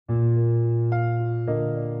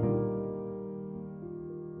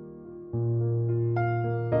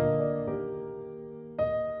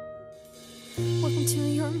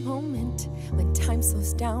moment when time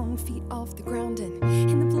slows down, feet off the ground, and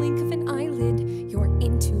in the blink of an eyelid, you're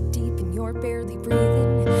in too deep and you're barely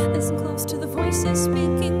breathing. Listen close to the voices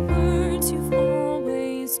speaking words you've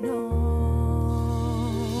always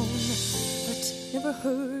known, but never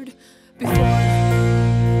heard before.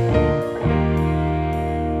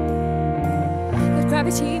 Let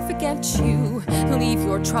gravity forget you, leave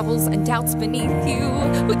your troubles and doubts beneath you.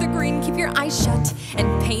 With the green, keep your eyes shut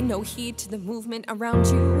and pay no heed to the movement around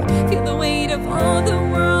you. Feel the weight of all the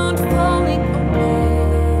world falling away.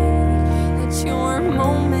 Let your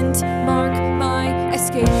moment mark my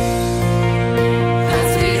escape.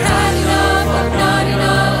 Cause we had enough of not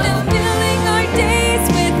enough, and filling our days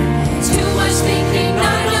with too much thinking,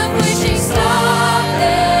 not enough wishing. Stop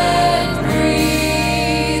and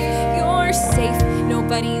breathe. You're safe,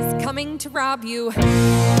 nobody's coming to rob you.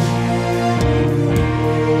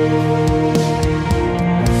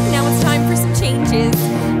 Now it's time for some changes.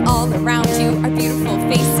 All around you are beautiful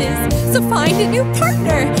faces, so find a new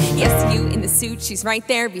partner. Yes, you in the suit, she's right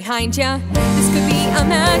there behind ya. This could be a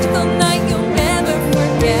magical night you'll never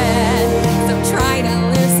forget, so try to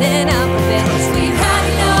loosen up